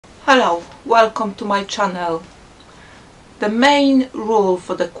Hello, welcome to my channel. The main rule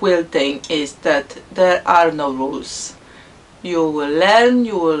for the quilting is that there are no rules. You will learn,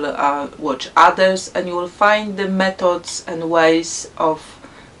 you will watch others, and you will find the methods and ways of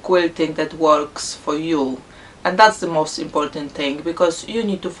quilting that works for you. And that's the most important thing, because you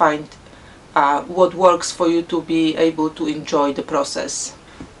need to find what works for you to be able to enjoy the process.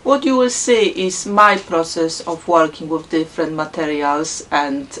 What you will see is my process of working with different materials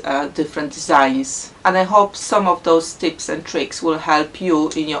and different designs, and I hope some of those tips and tricks will help you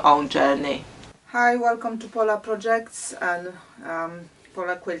in your own journey. Hi, welcome to Pola Projects and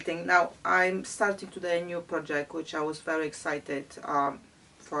Pola Quilting. Now I'm starting today a new project which I was very excited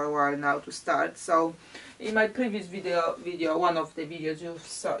for a while now to start. So in my previous video, one of the videos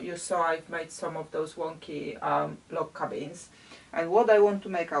you saw I've made some of those wonky log cabins. And what I want to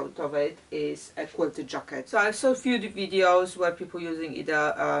make out of it is a quilted jacket. So I saw a few videos where people using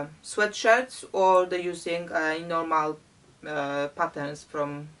either sweatshirts or they're using normal patterns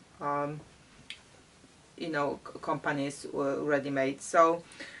from companies ready-made. So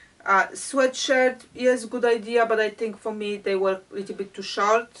sweatshirt, yes, good idea, but I think for me they were a little bit too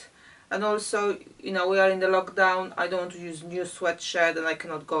short. And also, we are in the lockdown. I don't want to use new sweatshirt, and I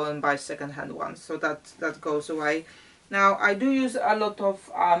cannot go and buy second-hand ones, so that goes away. Now I do use a lot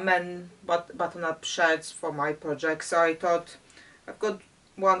of men button-up shirts for my project, so I thought I've got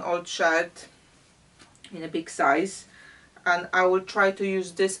one old shirt in a big size, and I will try to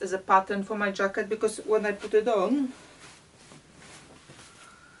use this as a pattern for my jacket, because when I put it on,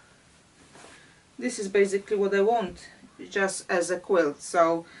 this is basically what I want, just as a quilt.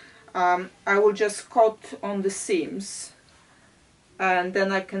 So I will just cut on the seams, and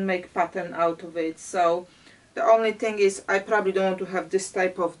then I can make pattern out of it. So the only thing is I probably don't want to have this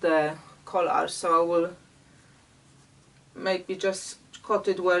type of the collar, so I will maybe just cut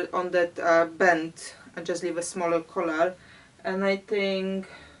it well on that bend and just leave a smaller collar. And I think,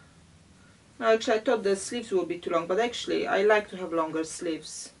 actually I thought the sleeves would be too long, but actually I like to have longer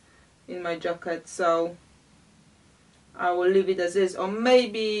sleeves in my jacket, so I will leave it as is, or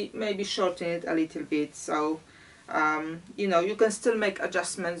maybe shorten it a little bit. So you can still make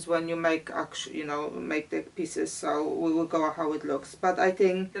adjustments when you make make the pieces, so we will go how it looks. But I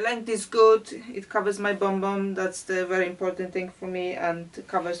think the length is good, it covers my bum, that's the very important thing for me, and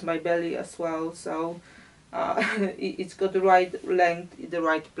covers my belly as well. So it's got the right length in the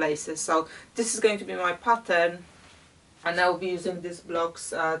right places. So this is going to be my pattern, and I'll be using these blocks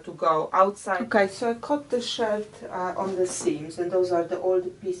to go outside. Okay, so I cut the shirt on the seams, and those are all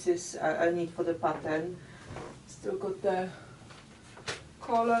the pieces I need for the pattern. Still got the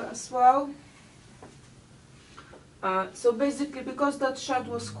collar as well. So basically, because that shirt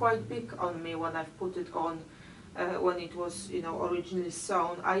was quite big on me when I put it on, when it was originally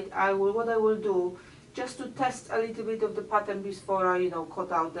sewn, what I will do, just to test a little bit of the pattern before I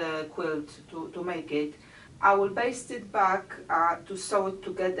cut out the quilt to make it, I will baste it back to sew it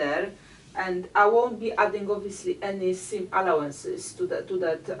together, and I won't be adding obviously any seam allowances to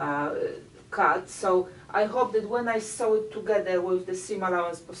that cut. So I hope that when I sew it together with the seam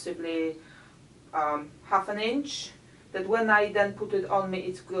allowance possibly half an inch, that when I then put it on me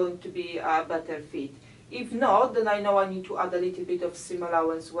it's going to be a better fit. If not, then I know I need to add a little bit of seam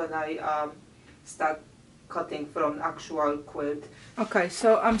allowance when I start cutting from actual quilt. Okay,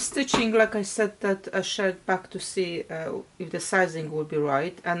 so I'm stitching, like I said, that a shirt back to see if the sizing will be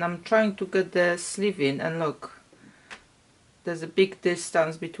right, and I'm trying to get the sleeve in, and look, there's a big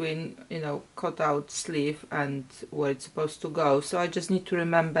distance between cut out sleeve and where it's supposed to go. So I just need to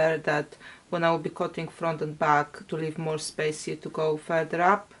remember that when I will be cutting front and back, to leave more space here to go further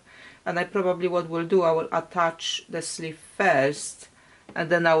up. And I probably what will do, I will attach the sleeve first, and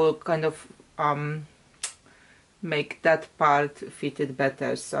then I will kind of make that part fitted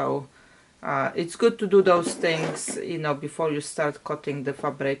better. So it's good to do those things before you start cutting the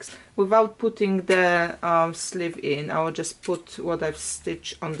fabrics. Without putting the sleeve in, I will just put what I've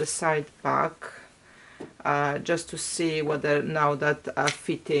stitched on the side back, just to see whether now that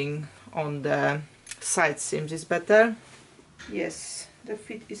fitting on the side seams is better. Yes, the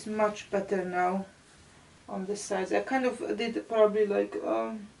fit is much better now on the sides. I kind of did probably like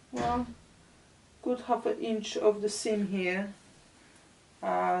well, good half an inch of the seam here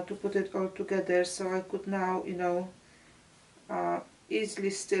to put it all together, so I could now easily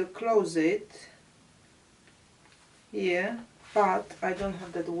still close it here, but I don't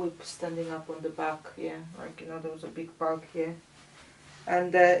have that whip standing up on the back here, like there was a big bag here.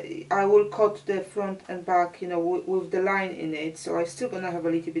 And I will cut the front and back with the line in it, so I'm still gonna have a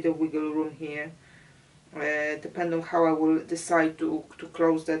little bit of wiggle room here. depending on how I will decide to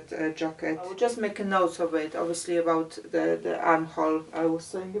close that jacket. I will just make a note of it, obviously about the armhole I was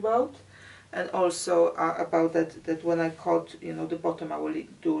saying about, and also about that when I cut, you know, the bottom I will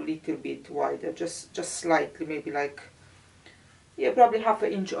do a little bit wider, just slightly, maybe like, yeah, probably half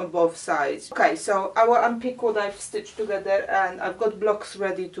an inch on both sides. Okay, so I will unpick what I've stitched together, and I've got blocks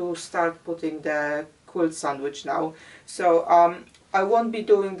ready to start putting the quilt sandwich now. So I won't be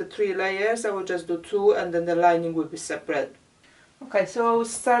doing the 3 layers, I will just do 2, and then the lining will be separate. Okay, so I will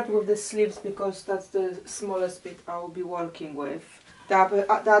start with the sleeves because that's the smallest bit I will be working with. The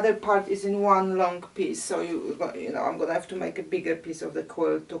other part is in one long piece, so you know, I'm gonna have to make a bigger piece of the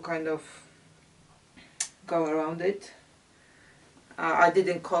quilt to kind of go around it. I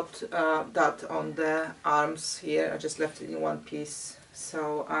didn't cut that on the arms here, I just left it in one piece.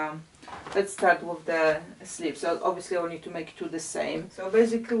 So let's start with the sleeves. So obviously I will need to make 2 the same. So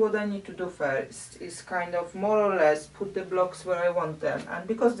basically what I need to do first is kind of more or less put the blocks where I want them, and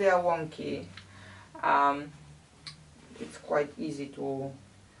because they are wonky, it's quite easy to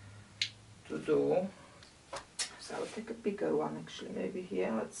do. So I'll take a bigger one actually, maybe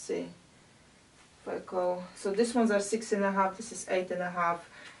here, let's see. If I go, so these ones are 6.5, this is 8.5,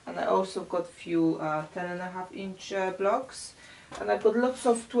 and I also got few 10.5 inch blocks, and I've got lots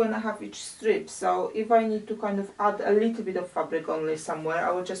of 2.5 inch strips. So if I need to kind of add a little bit of fabric only somewhere,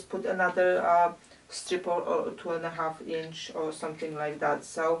 I will just put another strip or 2.5 inch or something like that.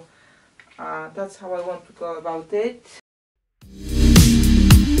 So that's how I want to go about it.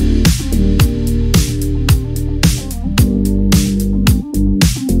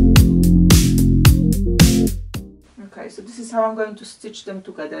 Okay, so this is how I'm going to stitch them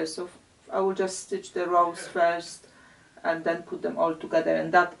together. So I will just stitch the rows first and then put them all together,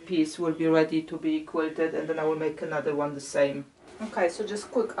 and that piece will be ready to be quilted, and then I will make another one the same. Okay, so just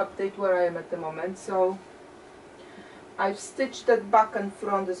quick update where I am at the moment. So I've stitched that back and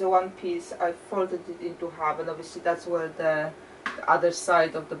front as a one piece. I folded it into half, and obviously that's where the other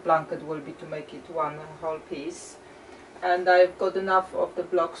side of the blanket will be to make it one whole piece. And I've got enough of the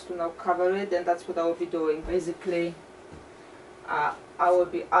blocks to now cover it, and that's what I will be doing. Basically, I will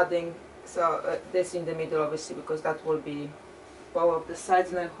be adding this in the middle, obviously, because that will be both of the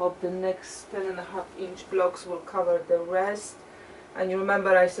sides, and I hope the next 10.5 inch blocks will cover the rest. And you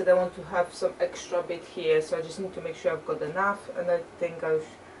remember I said I want to have some extra bit here, so I just need to make sure I've got enough, and I think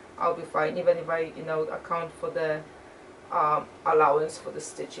I'll be fine, even if I, you know, account for the allowance for the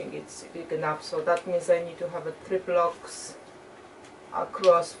stitching. It's big enough, so that means I need to have 3 blocks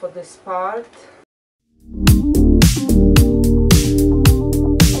across for this part.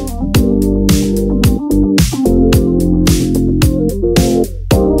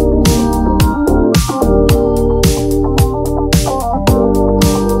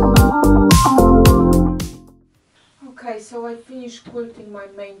 Okay, so I finished quilting my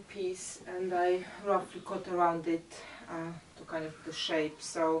main piece, and I roughly cut around it to kind of the shape.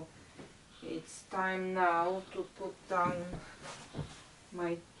 So it's time now to put down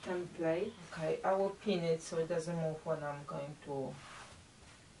my template. Okay, I will pin it so it doesn't move when I'm going to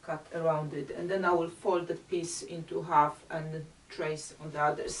cut around it, and then I will fold the piece into half and trace on the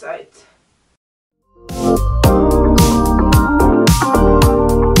other side.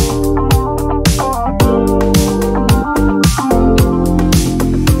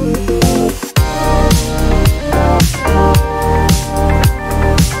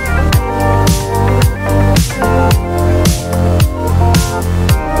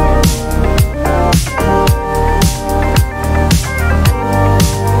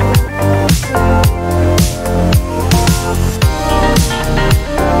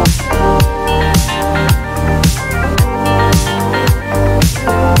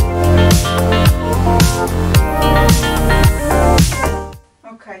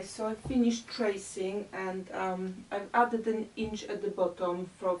 Tracing, and I've added an inch at the bottom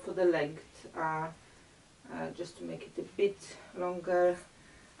for the length, just to make it a bit longer.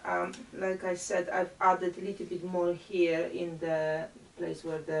 Like I said, I've added a little bit more here in the place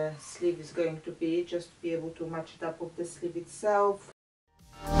where the sleeve is going to be, just to be able to match it up with the sleeve itself.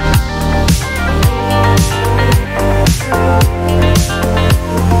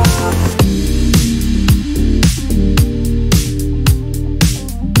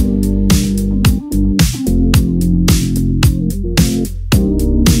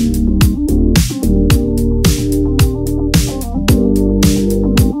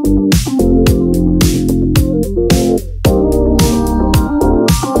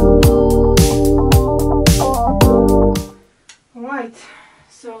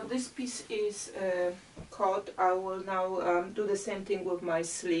 So this piece is cut. I will now do the same thing with my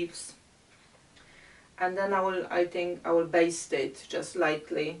sleeves, and then I think I will baste it just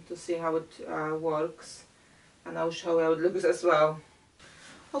lightly to see how it works, and I'll show you how it looks as well.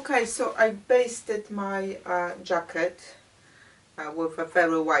 Okay, so I basted my jacket with a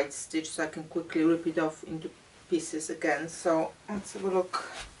very wide stitch, so I can quickly rip it off into pieces again. So let's have a look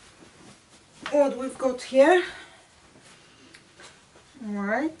what we've got here.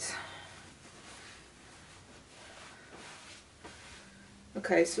 Alright.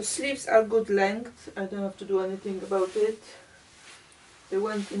 Okay, so sleeves are good length, I don't have to do anything about it. They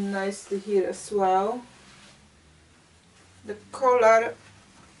went in nicely here as well. The collar,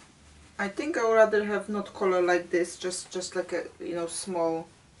 I think I would rather have not collar like this, just like a, you know, small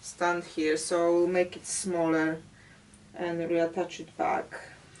stand here, so I will make it smaller and reattach it back.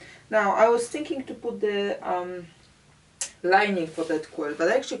 Now I was thinking to put the lining for that quilt, but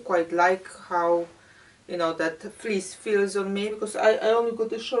I actually quite like how, you know, that fleece feels on me, because I only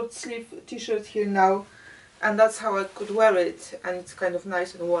got a short sleeve t-shirt here now, and that's how I could wear it, and it's kind of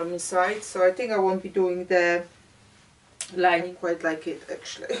nice and warm inside. So I think I won't be doing the lining. Quite like it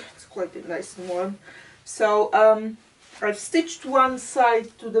actually. It's quite nice and warm. So I've stitched one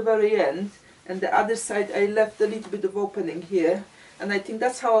side to the very end, and the other side I left a little bit of opening here, and I think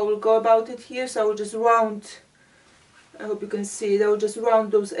that's how I will go about it here. So I will just round, I hope you can see it, I will just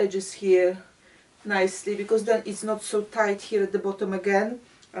round those edges here nicely, because then it's not so tight here at the bottom again,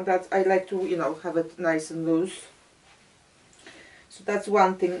 and that I like to, you know, have it nice and loose. So that's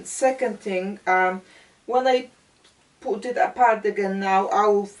one thing. Second thing, when I put it apart again now, I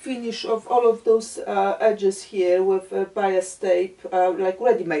will finish off all of those edges here with bias tape, like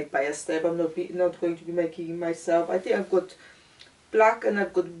ready-made bias tape. I'm not going to be making it myself. I think I've got black and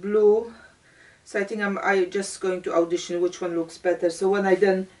I've got blue, so I think I'm just going to audition which one looks better. So when I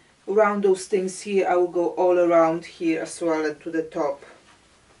then round those things here, I will go all around here as well and to the top,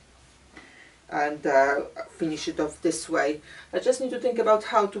 and finish it off this way. I just need to think about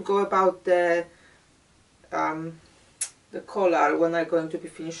how to go about the collar when I'm going to be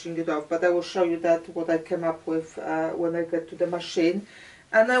finishing it off, but I will show you that what I came up with when I get to the machine.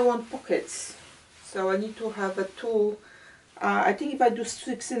 And I want pockets, so I need to have a two, I think if I do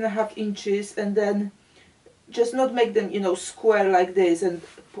 6.5 inches and then just not make them, you know, square like this and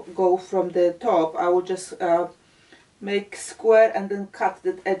go from the top, I will just make square and then cut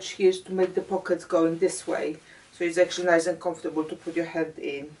that edge here to make the pockets going this way, so it's actually nice and comfortable to put your hand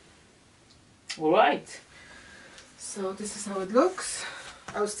in. Alright, so this is how it looks.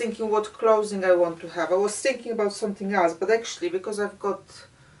 I was thinking what clothing I want to have. I was thinking about something else, but actually because I've got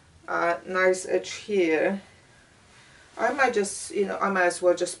a nice edge here, I might just, you know, I might as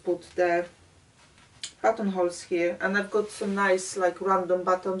well just put the buttonholes here, and I've got some nice like random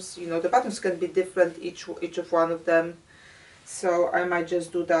buttons. You know, the buttons can be different each of one of them, so I might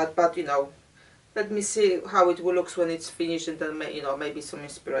just do that. But you know, let me see how it will look when it's finished, and then you know, maybe some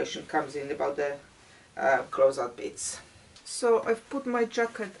inspiration comes in about the closeout bits. So I've put my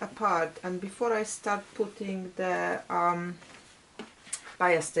jacket apart, and before I start putting the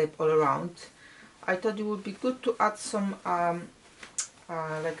bias tape all around, I thought it would be good to add some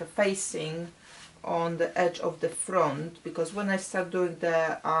like a facing on the edge of the front, because when I start doing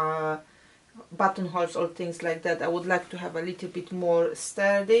the buttonholes or things like that, I would like to have a little bit more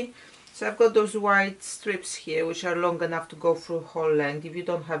sturdy. So I've got those white strips here which are long enough to go through whole length. If you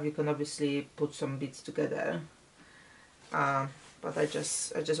don't have, you can obviously put some bits together, but I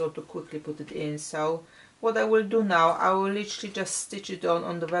just want to quickly put it in. So what I will do now, I will literally just stitch it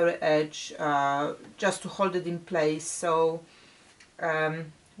on the very edge, just to hold it in place. So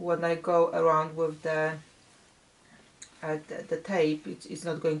when I go around with the tape, it's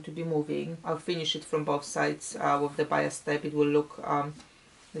not going to be moving. I'll finish it from both sides with the bias tape. It will look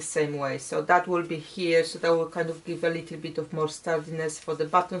the same way. So that will be here, so that will kind of give a little bit of more sturdiness for the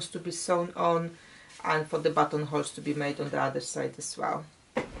buttons to be sewn on, and for the buttonholes to be made on the other side as well.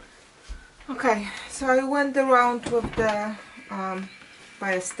 Okay, so I went around with the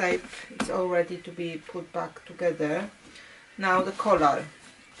bias tape. It's all ready to be put back together. Now the collar.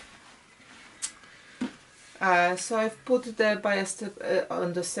 So I've put the bias tape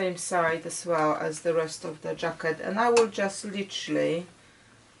on the same side as well as the rest of the jacket, and I will just literally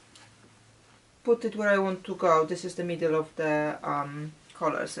put it where I want to go. This is the middle of the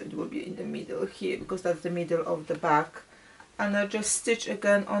collar, so it will be in the middle here, because that's the middle of the back. And I'll just stitch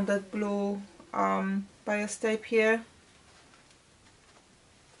again on that blue bias tape here,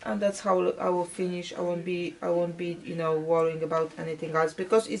 and that's how I will finish. I won't be you know, worrying about anything else,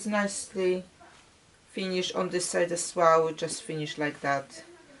 because it's nicely finished on this side as well. We'll just finish like that,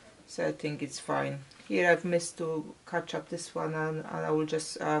 so I think it's fine. Here I've missed to catch up this one, and I will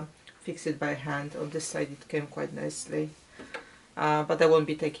just fix it by hand. On this side it came quite nicely, but I won't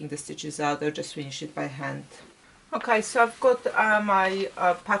be taking the stitches out, I'll just finish it by hand. Okay, so I've got my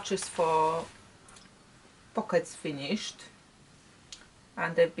patches for pockets finished,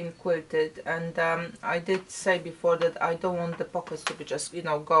 and they've been quilted, and I did say before that I don't want the pockets to be just, you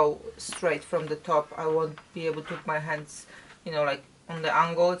know, go straight from the top. I won't be able to put my hands, you know, like on the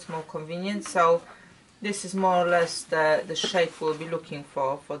angle. It's more convenient. So this is more or less the shape we'll be looking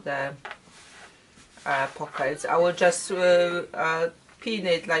for the pockets. I will just pin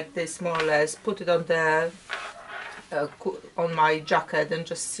it like this, more or less, put it on the on my jacket and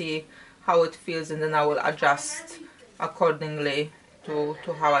just see how it feels, and then I will adjust accordingly to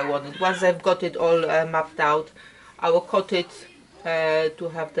how I want it. Once I've got it all mapped out, I will cut it to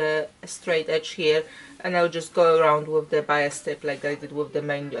have the straight edge here, and I'll just go around with the bias tape like I did with the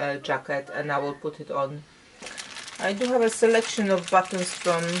main jacket, and I will put it on. I do have a selection of buttons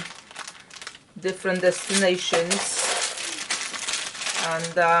from different destinations,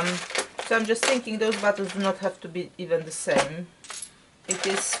 and so I'm just thinking those buttons do not have to be even the same. It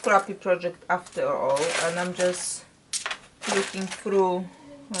is scrappy project after all, and I'm just looking through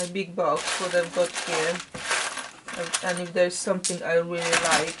my big box what I've got here, and if there's something I really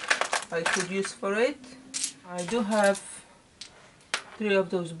like I could use for it. I do have 3 of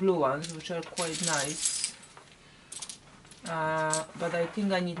those blue ones which are quite nice, but I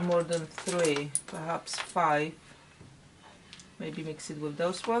think I need more than 3, perhaps 5. Maybe mix it with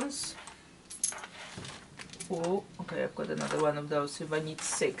those ones. Oh, okay, I've got another one of those. If I need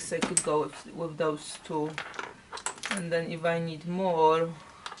 6, I could go with those 2. And then if I need more,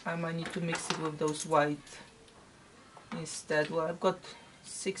 I might need to mix it with those white instead. Well, I've got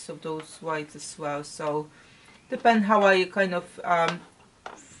 6 of those whites as well, so depend how I kind of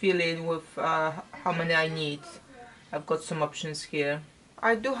fill in with how many I need. I've got some options here.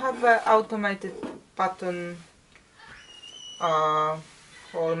 I do have an automated button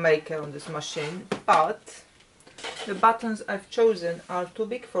hole maker on this machine, but the buttons I've chosen are too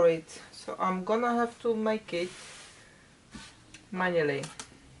big for it, so I'm gonna have to make it manually,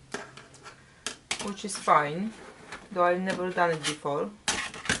 which is fine, though I've never done it before,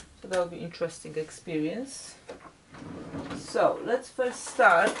 so that will be interesting experience. So let's first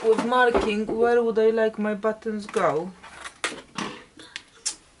start with marking where would I like my buttons go.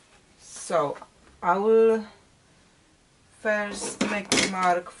 So I will first make a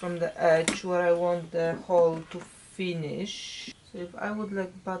mark from the edge where I want the hole to finish. So if I would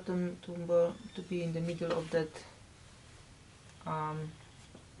like button to be in the middle of that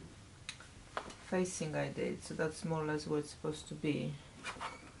facing I did, so that's more or less where it's supposed to be.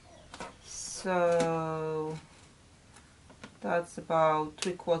 So that's about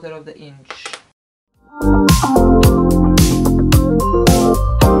 3/4 of the inch.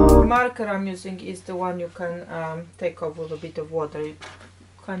 The marker I'm using is the one you can take off with a bit of water. You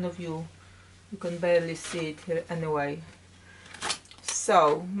can barely see it here anyway.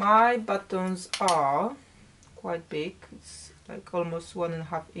 So my buttons are quite big. It's like almost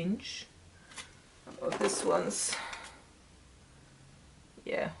 1.5 inch. This one's,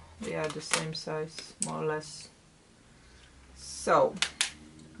 yeah, they are the same size more or less. So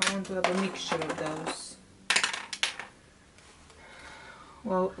I want to have a mixture of those.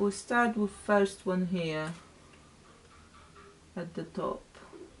 Well, we'll start with first one here at the top.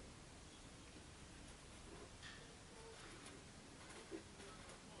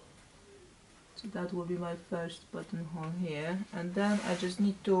 So that will be my first buttonhole here, and then I just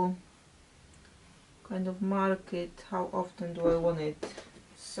need to kind of mark it. How often do I want it?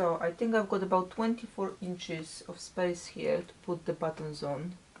 So I think I've got about 24 inches of space here to put the buttons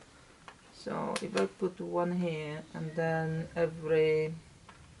on. So if I put one here and then every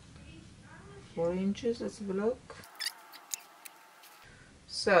 4 inches, let's have a look.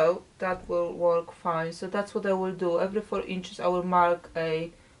 So that will work fine. So that's what I will do. Every 4 inches I will mark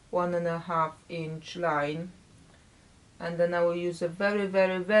a 1.5 inch line, and then I will use a very,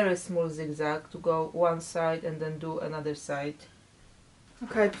 very, very small zigzag to go one side and then do another side.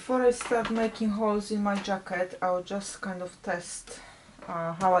 Okay, before I start making holes in my jacket, I'll just kind of test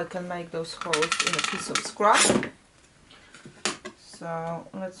how I can make those holes in a piece of scrap. So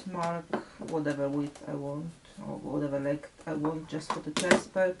let's mark whatever width I want, or whatever length I want, just for the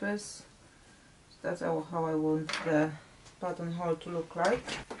test purpose. So that's how I want the buttonhole to look like.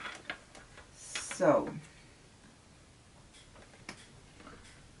 So,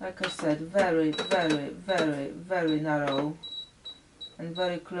 like I said, very, very, very, very narrow and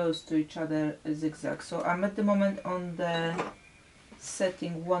very close to each other zigzag. So I'm at the moment on the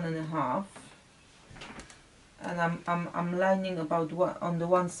setting 1.5, and I'm lining about one on the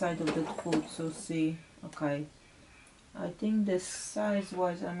one side of that foot. So see, okay, I think the size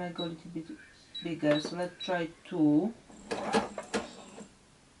wise I might go a little bit bigger, so let's try 2.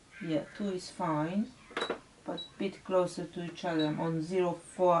 Yeah, 2 is fine, but a bit closer to each other. I'm on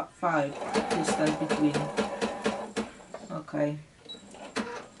 0.45 distance between. Okay,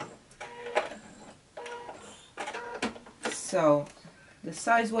 so the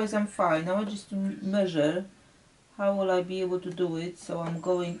size wise I'm fine. Now just to measure how will I be able to do it. So I'm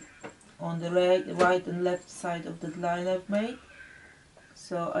going on the right and left side of that line I've made.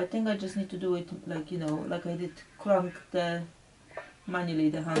 So I think I just need to do it like, you know, like I did, crank the manually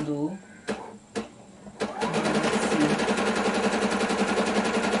the handle.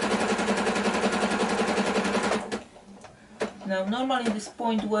 Now normally in this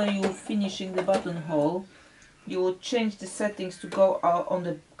point where you're finishing the buttonhole, you would change the settings to go on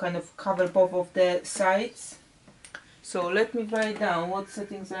the kind of cover both of the sides. So let me write down what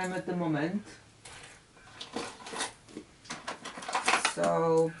settings I am at the moment.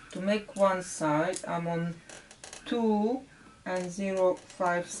 So to make one side I'm on 2 and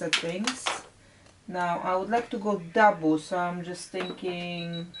 0.5 settings. Now I would like to go double, so I'm just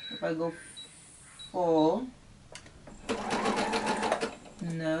thinking if I go 4,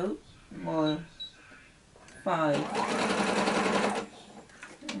 no, more, 5.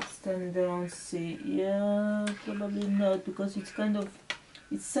 Let's turn it around, see, yeah, probably not, because it's kind of,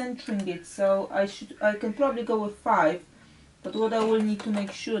 it's centering it, so I can probably go with 5, but what I will need to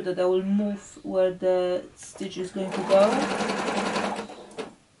make sure that I will move where the stitch is going to go.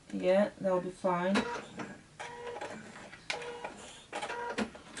 Yeah, that will be fine.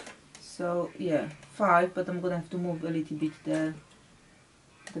 So yeah, 5, but I'm gonna have to move a little bit the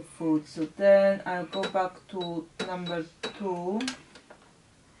foot. So then I'll go back to number 2,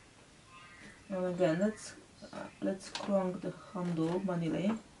 and again let's crank the handle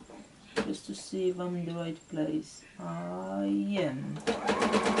manually just to see if I'm in the right place. I am.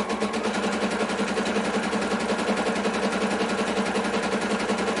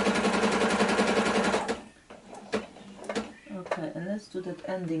 Okay, and let's do that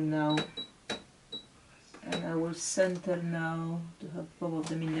ending now. And I will center now to have both of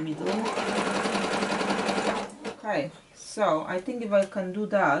them in the middle. Okay, so I think if I can do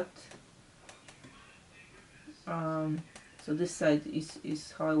that, so this side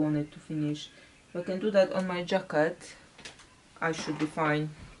is how I want it to finish. If I can do that on my jacket, I should be fine.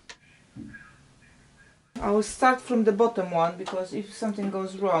 I will start from the bottom one, because if something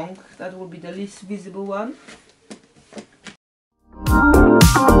goes wrong, that will be the least visible one.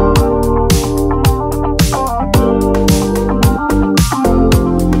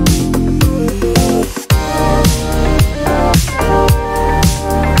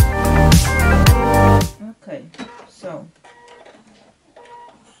 Okay, so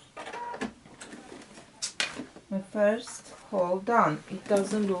my first hole done. It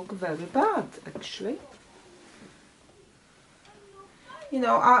doesn't look very bad actually. You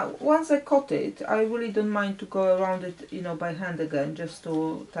know, once I cut it, I really don't mind to go around it, you know, by hand again, just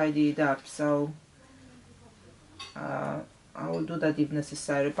to tidy it up. So I will do that if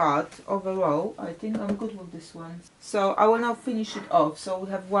necessary, but overall I think I'm good with this one. So I will now finish it off. So we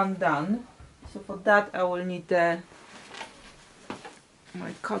have one done. So for that I will need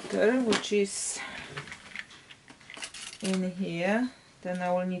my cutter, which is in here. Then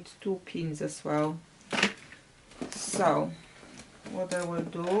I will need 2 pins as well. So what I will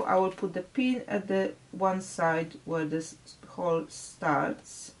do, I will put the pin at the one side where this hole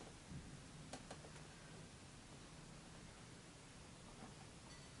starts.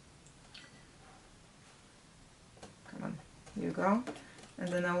 Come on, here you go. And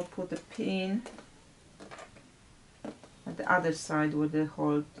then I will put the pin at the other side where the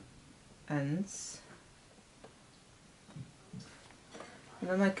hole ends. And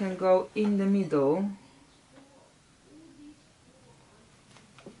then I can go in the middle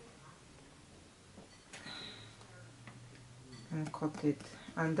and cut it,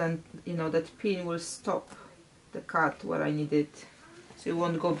 and then, you know, that pin will stop the cut where I need it, so it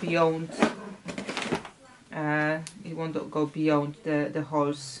won't go beyond the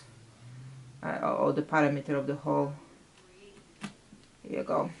holes or the perimeter of the hole. Here you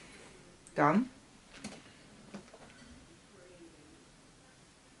go, done.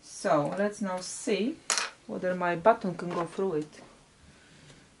 So let's now see whether my button can go through it,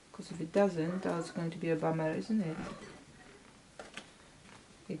 because if it doesn't, that's going to be a bummer, isn't it?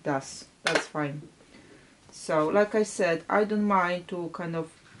 It does, that's fine. So like I said, I don't mind to kind of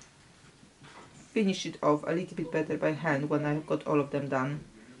finish it off a little bit better by hand when I've got all of them done.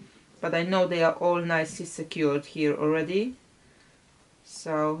 but I know they are all nicely secured here already.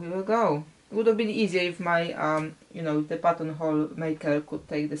 So here we go. It would have been easier if my you know, the buttonhole maker could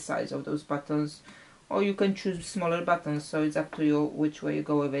take the size of those buttons, or you can choose smaller buttons, so it's up to you which way you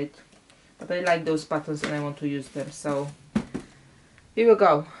go with it. But I like those buttons and I want to use them, so here we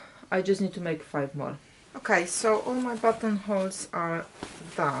go. I just need to make 5 more. Okay, so all my buttonholes are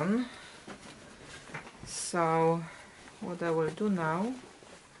done. So what I will do now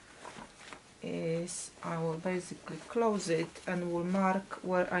is I will basically close it and will mark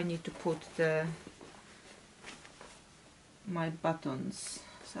where I need to put my buttons.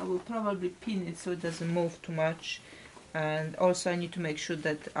 So I will probably pin it so it doesn't move too much, and also I need to make sure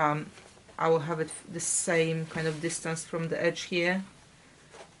that I will have it the same kind of distance from the edge here,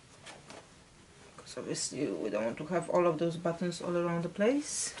 because obviously we don't want to have all of those buttons all around the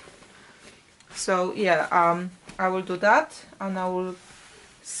place. So yeah, I will do that, and I will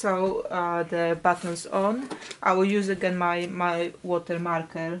sew the buttons on. I will use again my water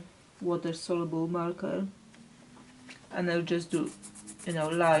marker, water soluble marker, and I'll just do, you know,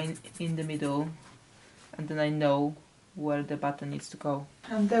 line in the middle, and then I know where the button needs to go.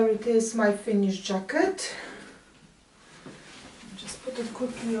 And there it is, my finished jacket. Just put it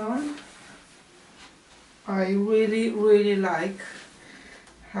quickly on. I really like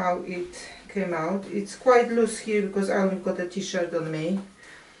how it came out. It's quite loose here because I only got a t-shirt on me,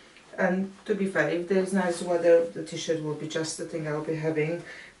 and to be fair, if there's nice weather, the t-shirt will be just the thing I'll be having,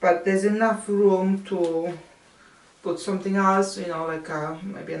 but there's enough room to put something else, you know, like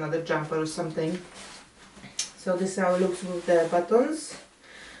maybe another jumper or something. So this is how it looks with the buttons.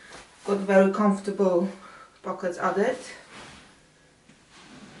 Got very comfortable pockets added.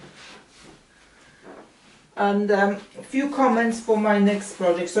 And a few comments for my next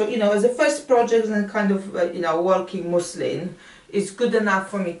project. So, you know, as a first project and kind of, you know, working muslin, it's good enough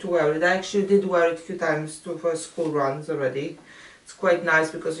for me to wear it. I actually did wear it a few times for school runs already. It's quite nice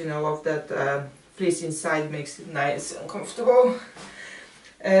because, you know, of that fleece inside makes it nice and comfortable.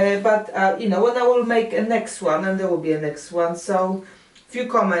 But you know, when I will make a next one, and there will be a next one, so few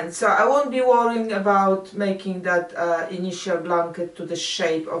comments. So I won't be worrying about making that initial blanket to the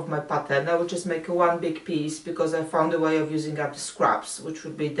shape of my pattern. I will just make one big piece because I found a way of using up the scraps, which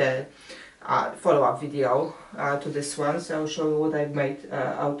would be the follow-up video to this one. So I'll show you what I've made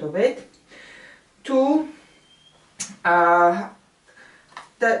out of it. Two,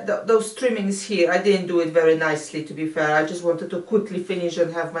 those trimmings here, I didn't do it very nicely, to be fair. I just wanted to quickly finish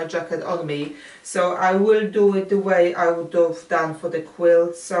and have my jacket on me. So I will do it the way I would have done for the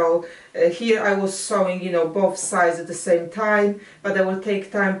quilt. So here I was sewing, you know, both sides at the same time, but I will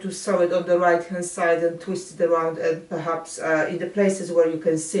take time to sew it on the right hand side and twist it around, and perhaps in the places where you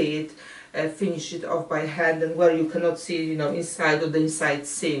can see it, finish it off by hand, and where you cannot see, you know, inside of the inside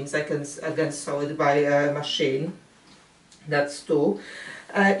seams, I can again sew it by machine. That's two.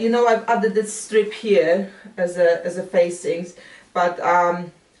 You know, I've added this strip here as a facings, but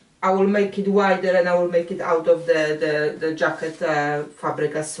I will make it wider, and I will make it out of the jacket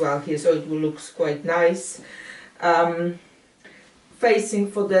fabric as well here, so it will look quite nice. Facing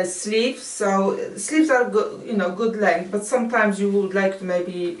for the sleeves, so sleeves are good, you know, good length, but sometimes you would like to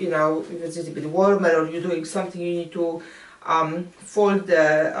maybe, you know, if it's a bit warmer or you're doing something, you need to fold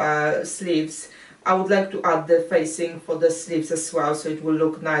the sleeves. I would like to add the facing for the sleeves as well, so it will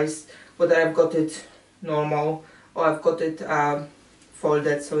look nice, whether I've got it normal or I've got it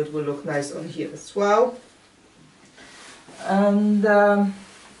folded, so it will look nice on here as well. And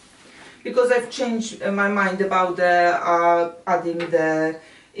because I've changed my mind about the adding the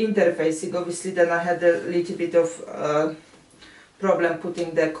interfacing, obviously then I had a little bit of problem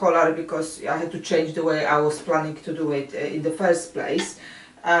putting the collar, because I had to change the way I was planning to do it in the first place.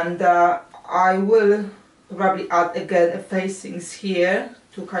 And I will probably add again facings here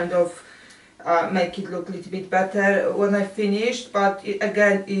to kind of make it look a little bit better when I finished. But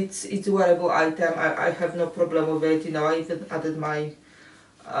again, it's a wearable item. I have no problem with it. You know, I even added my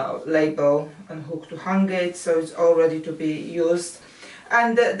label and hook to hang it, so it's all ready to be used.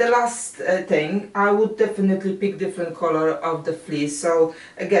 And the last thing, I would definitely pick different color of the fleece. So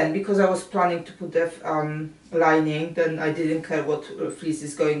again, because I was planning to put the lining, then I didn't care what fleece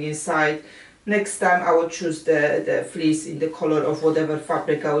is going inside. Next time I will choose the fleece in the color of whatever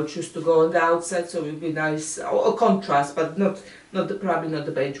fabric I will choose to go on the outside, so it will be nice, or contrast, but probably not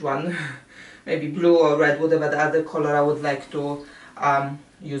the beige one. Maybe blue or red, whatever the other color I would like to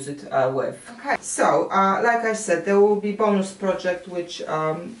use it with. Okay, so like I said, there will be bonus project which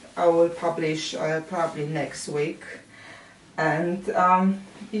I will publish probably next week. And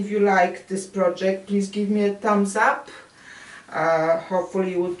if you like this project, please give me a thumbs up.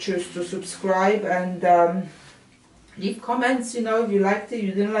 Hopefully you will choose to subscribe and leave comments, you know, if you liked it,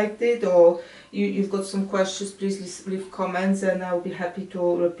 you didn't like it, or you've got some questions. Please leave comments and I'll be happy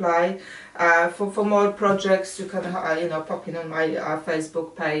to reply. For more projects you can you know, pop in on my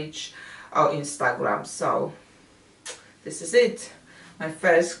Facebook page or Instagram. So this is it, my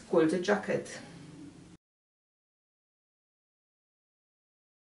first quilted jacket.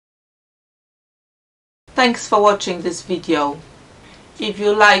 Thanks for watching this video. If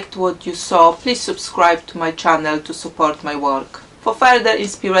you liked what you saw, please subscribe to my channel to support my work. For further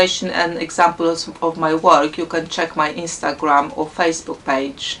inspiration and examples of my work, you can check my Instagram or Facebook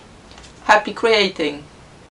page. Happy creating!